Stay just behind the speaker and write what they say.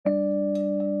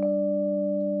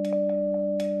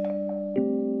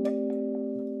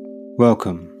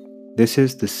Welcome. This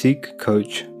is the Seek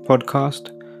Coach podcast,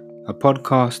 a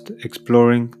podcast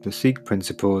exploring the Seek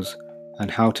principles and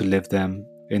how to live them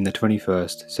in the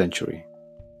 21st century.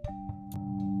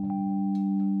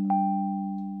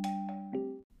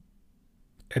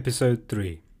 Episode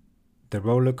 3: The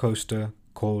Roller Coaster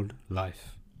Called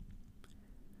Life.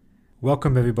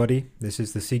 Welcome everybody. This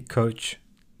is the Seek Coach.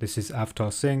 This is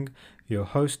Avtar Singh, your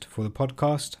host for the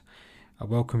podcast. I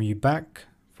welcome you back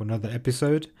for another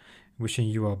episode. Wishing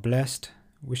you are blessed,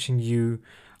 wishing you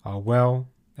are well,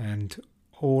 and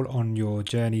all on your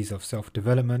journeys of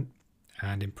self-development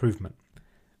and improvement.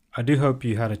 I do hope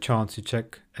you had a chance to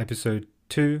check episode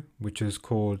 2, which is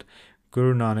called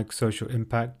Guru Nanak's Social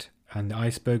Impact and the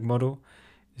Iceberg Model.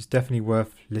 It's definitely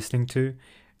worth listening to,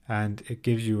 and it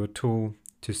gives you a tool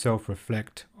to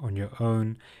self-reflect on your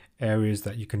own areas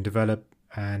that you can develop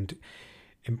and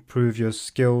improve your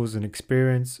skills and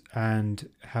experience and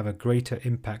have a greater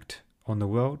impact on the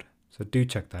world. So do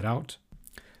check that out.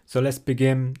 So let's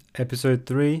begin episode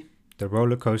 3, the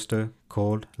roller coaster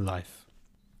called life.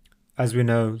 As we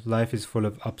know, life is full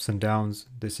of ups and downs.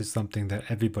 This is something that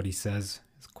everybody says.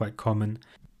 It's quite common.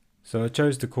 So I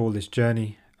chose to call this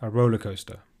journey a roller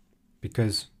coaster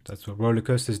because that's what roller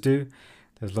coasters do.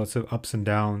 There's lots of ups and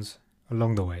downs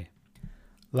along the way.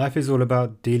 Life is all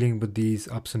about dealing with these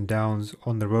ups and downs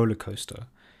on the roller coaster,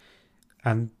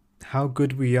 and how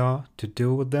good we are to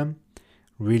deal with them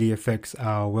really affects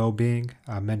our well-being,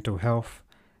 our mental health,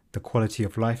 the quality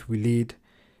of life we lead,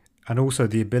 and also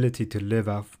the ability to live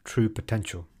our true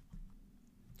potential.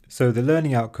 So the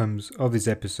learning outcomes of this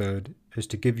episode is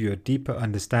to give you a deeper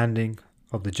understanding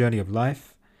of the journey of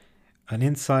life, an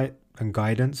insight and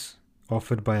guidance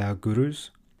offered by our gurus,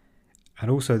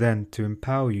 and also then to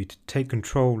empower you to take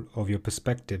control of your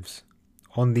perspectives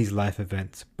on these life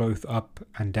events, both up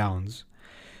and downs,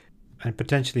 and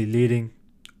potentially leading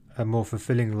a more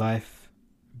fulfilling life,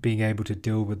 being able to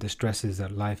deal with the stresses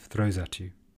that life throws at you.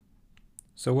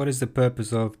 So what is the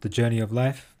purpose of the journey of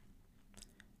life?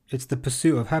 It's the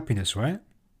pursuit of happiness, right?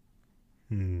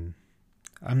 I'm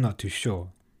not too sure,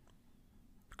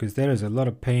 because there is a lot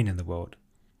of pain in the world.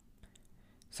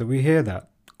 So we hear that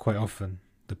quite often,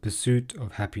 the pursuit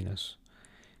of happiness.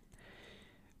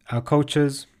 Our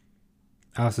cultures,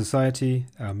 our society,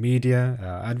 our media,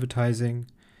 our advertising,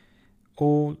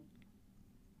 all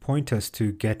point us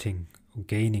to getting or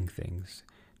gaining things,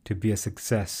 to be a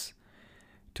success,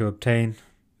 to obtain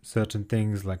certain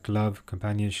things like love,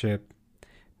 companionship,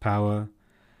 power,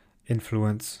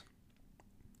 influence,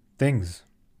 things.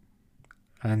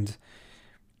 And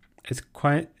it's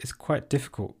quite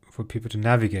difficult for people to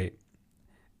navigate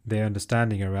their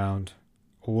understanding around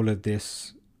all of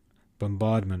this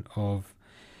bombardment of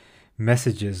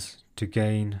messages to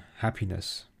gain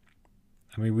happiness.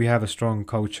 I mean, we have a strong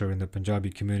culture in the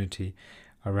Punjabi community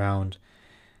around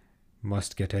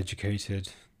must get educated,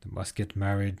 must get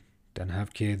married, then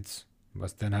have kids,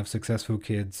 must then have successful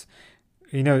kids.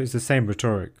 You know, it's the same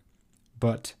rhetoric.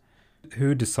 But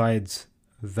who decides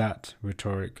that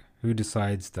rhetoric? Who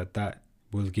decides that that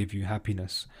will give you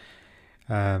happiness?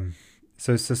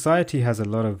 So society has a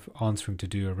lot of answering to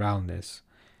do around this.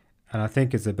 And I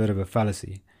think it's a bit of a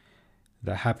fallacy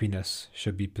that happiness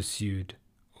should be pursued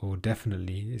or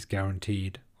definitely is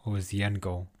guaranteed or is the end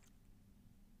goal.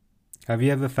 Have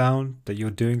you ever found that you're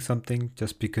doing something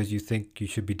just because you think you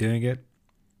should be doing it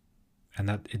and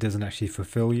that it doesn't actually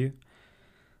fulfill you?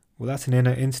 Well, that's an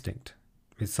inner instinct.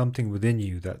 It's something within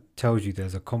you that tells you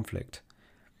there's a conflict.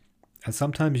 And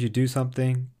sometimes you do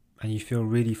something and you feel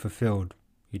really fulfilled.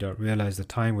 You don't realize the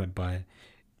time went by.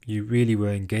 You really were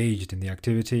engaged in the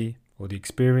activity or the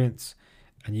experience,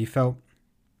 and you felt,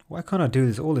 why can't I do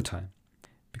this all the time?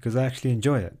 Because I actually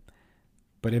enjoy it,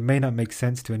 but it may not make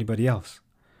sense to anybody else.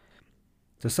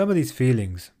 So some of these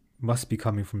feelings must be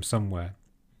coming from somewhere,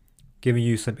 giving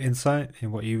you some insight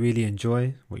in what you really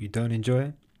enjoy, what you don't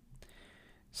enjoy.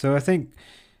 So I think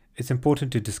it's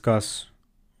important to discuss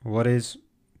what is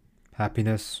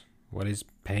happiness, what is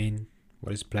pain,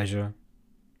 what is pleasure,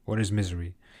 what is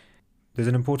misery. There's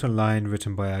an important line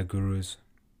written by our gurus.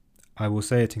 I will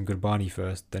say it in Gurbani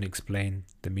first, then explain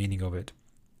the meaning of it.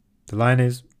 The line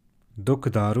is, Dukh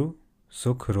daru,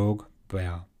 sukh rog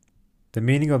bhaya. The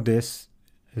meaning of this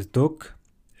is dukh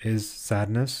is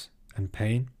sadness and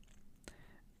pain.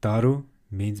 Daru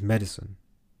means medicine,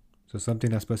 so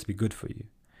something that's supposed to be good for you.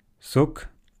 Sukh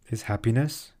is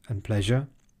happiness and pleasure.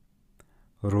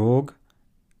 Rog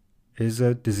is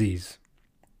a disease,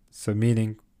 so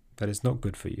meaning that it's not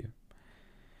good for you.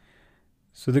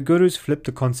 So the gurus flipped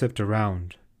the concept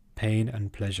around, pain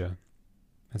and pleasure,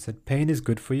 and said pain is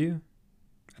good for you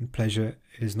and pleasure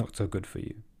is not so good for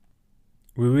you.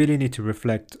 we really need to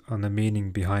reflect on the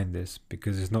meaning behind this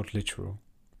because it's not literal.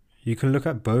 You can look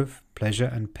at both pleasure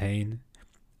and pain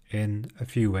in a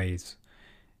few ways.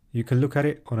 You can look at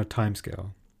it on a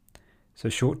timescale, so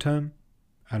short term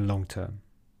and long term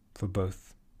for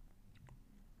both.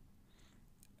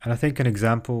 And I think an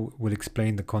example will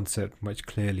explain the concept much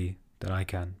clearly than I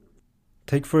can.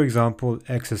 Take for example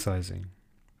exercising.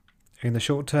 In the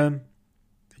short term,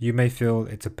 you may feel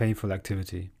it's a painful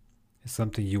activity. It's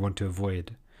something you want to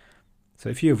avoid. So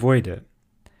if you avoid it,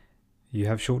 you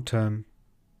have short-term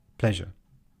pleasure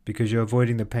because you're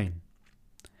avoiding the pain.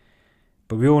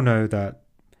 But we all know that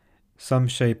some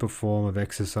shape or form of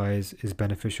exercise is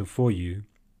beneficial for you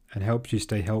and helps you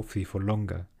stay healthy for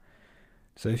longer.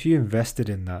 So if you invested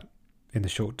in that in the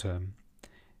short term,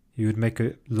 you would make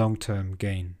a long-term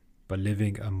gain by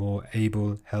living a more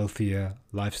able, healthier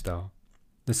lifestyle.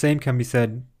 The same can be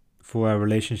said for our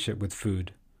relationship with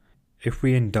food. If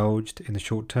we indulged in the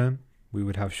short term, we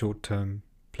would have short-term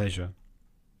pleasure.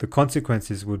 The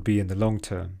consequences would be in the long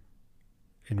term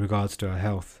in regards to our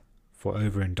health for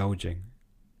overindulging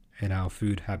in our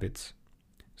food habits.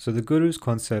 So the Guru's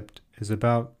concept is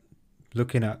about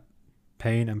looking at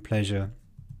pain and pleasure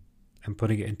and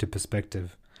putting it into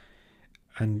perspective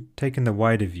and taking the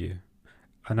wider view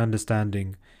and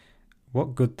understanding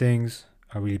what good things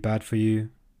are really bad for you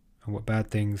and what bad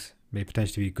things may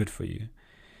potentially be good for you.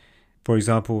 For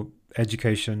example,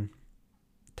 education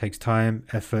takes time,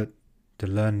 effort to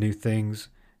learn new things.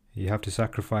 You have to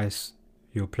sacrifice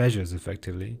your pleasures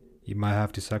effectively. You might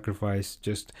have to sacrifice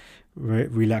just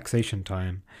relaxation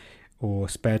time or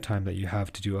spare time that you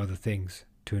have to do other things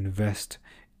to invest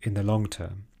in the long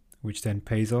term, which then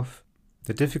pays off.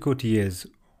 The difficulty is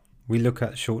we look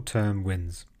at short-term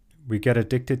wins. We get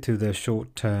addicted to the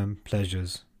short-term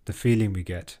pleasures, the feeling we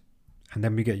get, and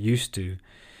then we get used to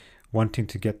wanting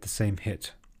to get the same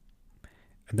hit.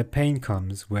 And the pain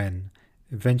comes when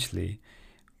eventually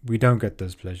we don't get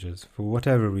those pleasures for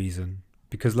whatever reason,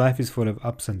 because life is full of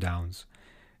ups and downs.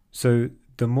 So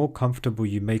the more comfortable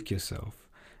you make yourself,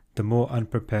 the more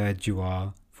unprepared you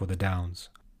are for the downs.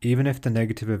 Even if the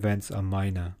negative events are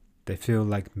minor, they feel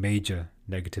like major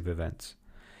negative events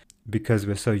because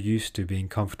we're so used to being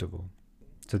comfortable.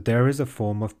 So there is a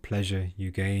form of pleasure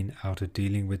you gain out of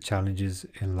dealing with challenges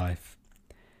in life.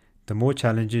 The more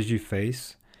challenges you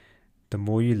face, the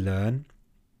more you learn,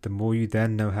 the more you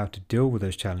then know how to deal with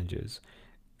those challenges,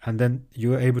 and then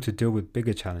you're able to deal with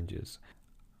bigger challenges.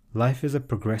 Life is a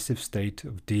progressive state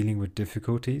of dealing with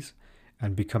difficulties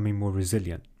and becoming more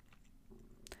resilient.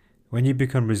 When you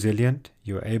become resilient,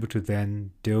 you're able to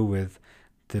then deal with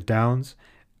the downs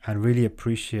and really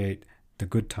appreciate the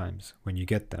good times when you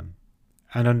get them,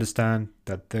 and understand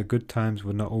that the good times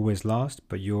will not always last,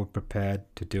 but you're prepared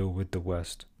to deal with the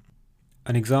worst.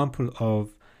 An example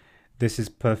of this is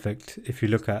perfect if you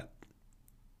look at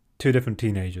two different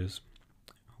teenagers.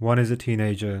 One is a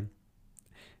teenager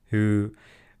who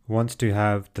wants to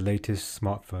have the latest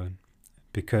smartphone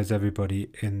because everybody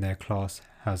in their class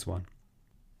has one.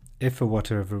 If for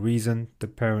whatever reason the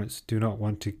parents do not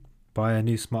want to buy a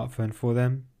new smartphone for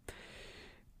them,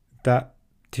 that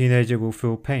teenager will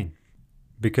feel pain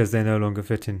because they no longer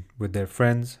fit in with their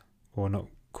friends or not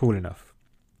cool enough.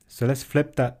 So let's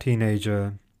flip that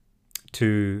teenager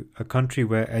to a country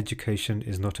where education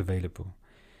is not available,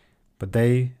 but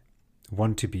they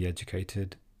want to be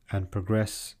educated and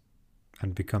progress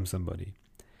and become somebody,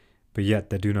 but yet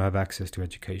they do not have access to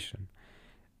education.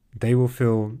 They will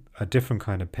feel a different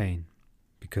kind of pain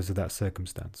because of that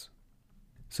circumstance.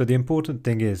 So the important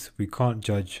thing is we can't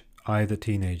judge either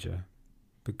teenager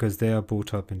because they are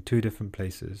brought up in two different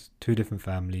places, two different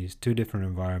families, two different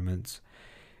environments,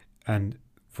 and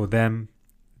for them,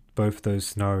 both those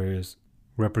scenarios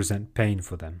represent pain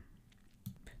for them.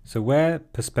 So where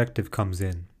perspective comes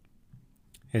in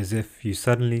is if you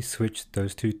suddenly switch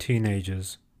those two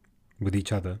teenagers with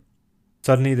each other.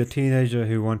 Suddenly the teenager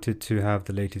who wanted to have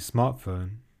the latest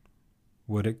smartphone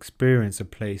would experience a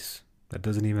place that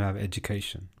doesn't even have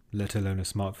education, let alone a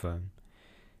smartphone,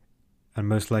 and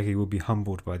most likely will be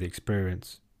humbled by the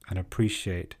experience and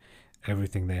appreciate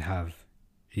everything they have,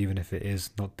 even if it is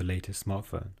not the latest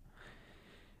smartphone.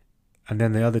 And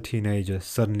then the other teenager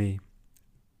suddenly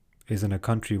is in a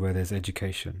country where there's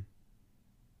education,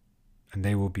 and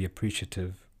they will be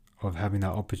appreciative of having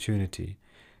that opportunity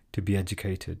to be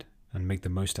educated and make the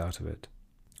most out of it.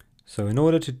 So in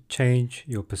order to change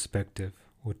your perspective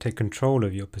or take control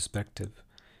of your perspective,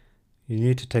 you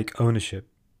need to take ownership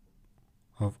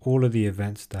of all of the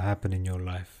events that happen in your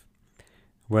life,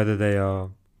 whether they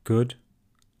are good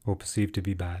or perceived to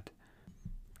be bad.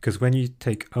 Because when you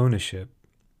take ownership,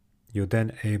 you're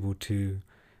then able to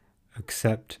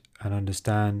accept and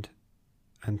understand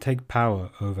and take power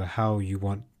over how you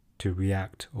want to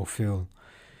react or feel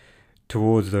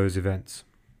towards those events.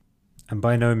 And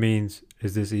by no means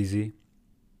is this easy,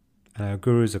 and our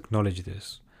gurus acknowledge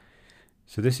this.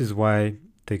 So this is why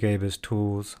they gave us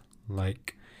tools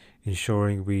like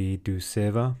ensuring we do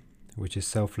seva, which is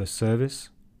selfless service,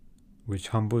 which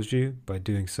humbles you by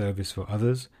doing service for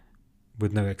others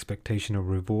with no expectation of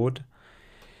reward.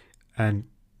 And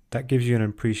that gives you an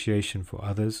appreciation for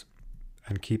others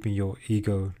and keeping your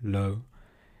ego low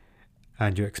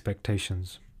and your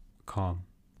expectations calm.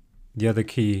 The other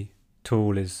key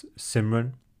tool is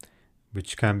Simran,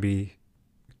 which can be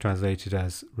translated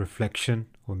as reflection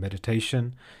or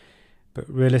meditation, but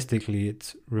realistically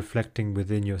it's reflecting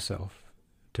within yourself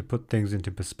to put things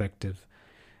into perspective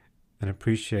and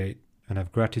appreciate and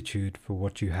have gratitude for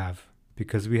what you have,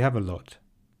 because we have a lot.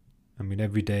 I mean,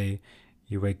 every day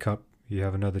you wake up, you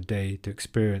have another day to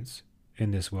experience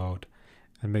in this world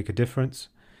and make a difference,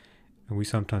 and we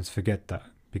sometimes forget that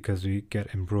because we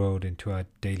get embroiled into our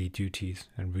daily duties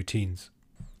and routines.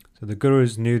 So the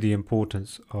gurus knew the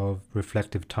importance of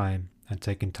reflective time and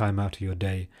taking time out of your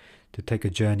day to take a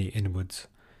journey inwards,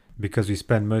 because we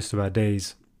spend most of our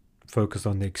days focused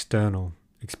on the external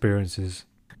experiences.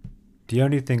 The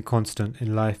only thing constant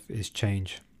in life is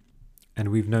change, and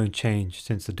we've known change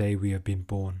since the day we have been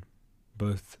born,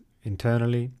 both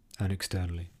internally and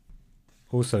externally.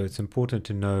 Also, it's important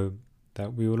to know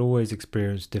that we will always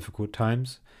experience difficult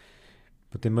times,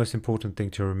 but the most important thing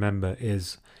to remember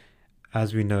is,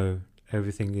 as we know,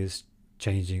 everything is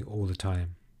changing all the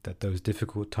time, that those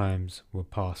difficult times will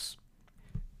pass.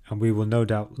 And we will no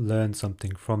doubt learn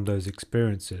something from those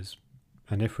experiences,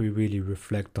 and if we really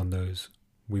reflect on those,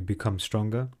 we become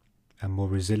stronger and more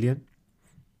resilient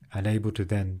and able to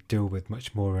then deal with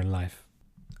much more in life.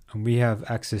 And we have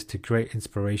access to great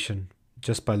inspiration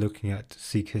just by looking at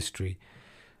Sikh history.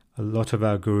 A lot of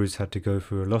our gurus had to go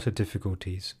through a lot of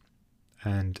difficulties,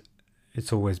 and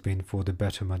it's always been for the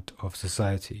betterment of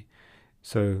society.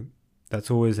 So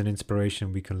that's always an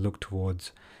inspiration we can look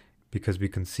towards, because we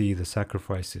can see the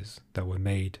sacrifices that were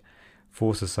made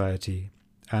for society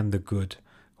and the good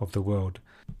of the world.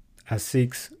 As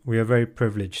Sikhs, we are very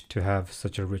privileged to have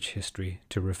such a rich history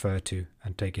to refer to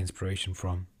and take inspiration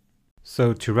from.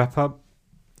 So to wrap up,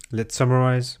 let's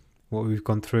summarize what we've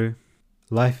gone through.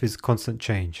 Life is constant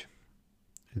change.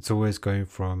 It's always going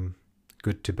from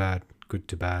good to bad,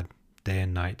 day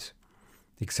and night,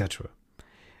 etc.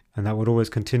 And that would always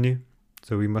continue.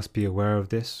 So we must be aware of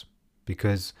this,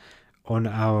 because on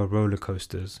our roller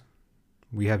coasters,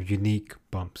 we have unique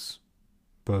bumps,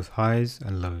 both highs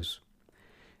and lows.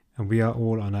 And we are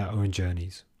all on our own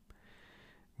journeys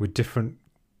with different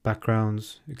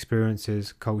backgrounds,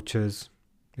 experiences, cultures,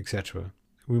 etc.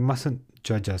 We mustn't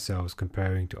judge ourselves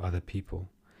comparing to other people,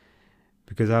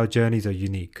 because our journeys are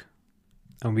unique,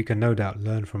 and we can no doubt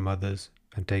learn from others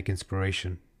and take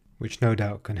inspiration, which no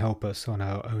doubt can help us on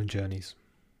our own journeys.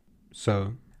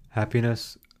 So,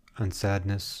 happiness and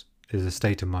sadness is a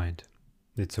state of mind.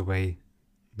 It's a way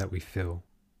that we feel.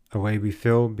 A way we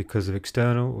feel because of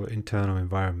external or internal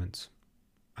environments,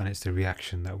 and it's the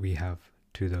reaction that we have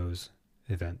to those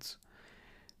events.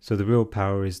 So the real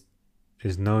power is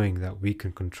knowing that we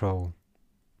can control,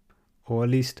 or at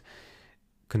least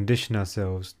condition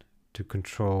ourselves to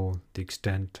control the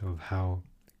extent of how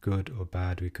good or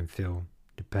bad we can feel,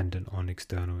 dependent on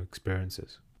external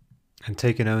experiences. And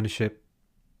taking ownership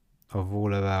of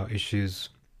all of our issues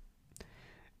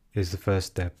is the first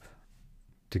step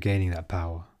to gaining that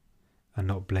power and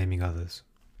not blaming others.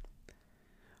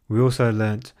 We also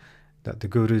learnt that the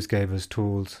gurus gave us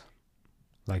tools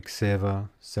like seva,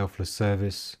 selfless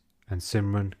service, and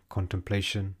Simran,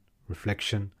 contemplation,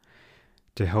 reflection,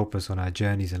 to help us on our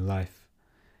journeys in life,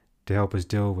 to help us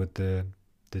deal with the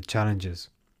challenges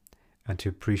and to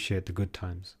appreciate the good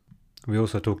times. We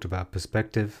also talked about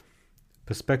perspective.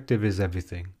 Perspective is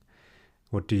everything.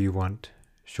 What do you want?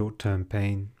 Short-term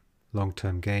pain,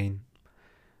 long-term gain,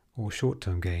 or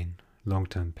short-term gain,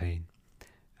 long-term pain?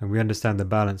 And we understand the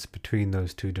balance between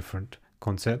those two different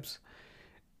concepts,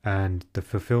 and the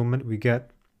fulfillment we get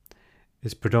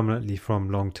is predominantly from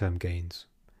long-term gains,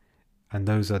 and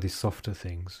those are the softer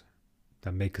things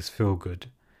that make us feel good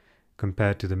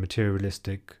compared to the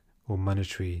materialistic or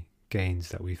monetary gains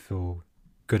that we feel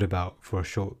good about for a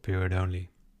short period only.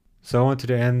 So I wanted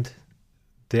to end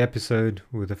the episode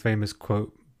with a famous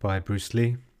quote by Bruce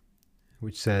Lee,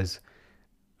 which says,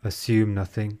 "Assume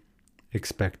nothing,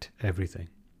 expect everything."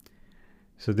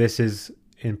 So this is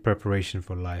in preparation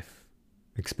for life.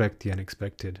 Expect the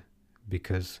unexpected,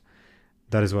 because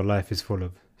that is what life is full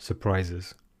of,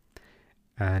 surprises.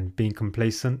 And being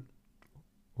complacent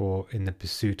or in the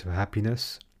pursuit of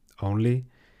happiness only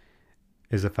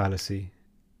is a fallacy.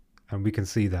 And we can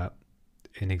see that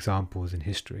in examples in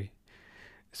history,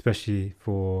 especially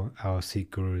for our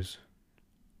Sikh gurus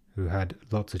who had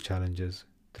lots of challenges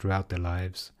throughout their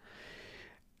lives,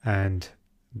 and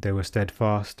they were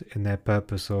steadfast in their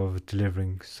purpose of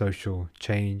delivering social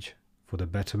change for the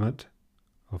betterment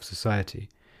of society,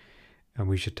 and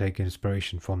we should take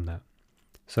inspiration from that.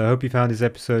 So I hope you found this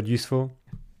episode useful.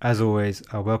 As always,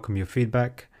 I welcome your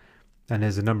feedback, and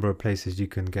there's a number of places you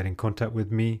can get in contact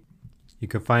with me. You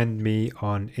can find me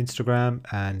on Instagram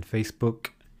and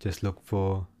Facebook. Just look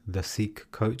for The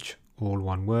Sikh Coach, all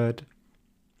one word.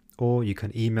 Or you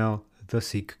can email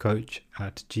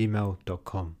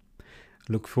thesikhcoach@gmail.com.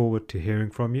 Look forward to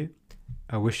hearing from you.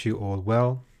 I wish you all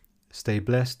well. Stay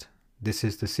blessed. This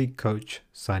is The Sikh Coach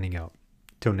signing out.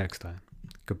 Till next time.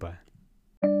 Goodbye.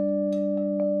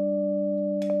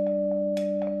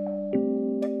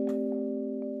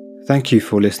 Thank you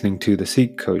for listening to the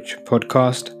Sikh Coach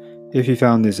podcast. If you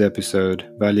found this episode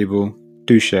valuable,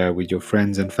 do share with your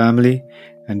friends and family,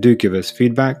 and do give us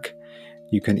feedback.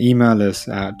 You can email us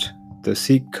at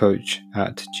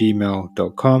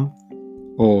thesikhcoach@gmail.com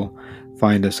or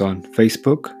find us on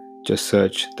Facebook. Just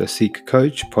search The Sikh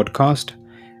Coach podcast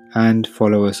and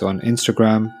follow us on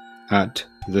Instagram at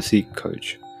The Sikh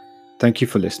Coach. Thank you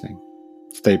for listening.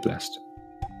 Stay blessed.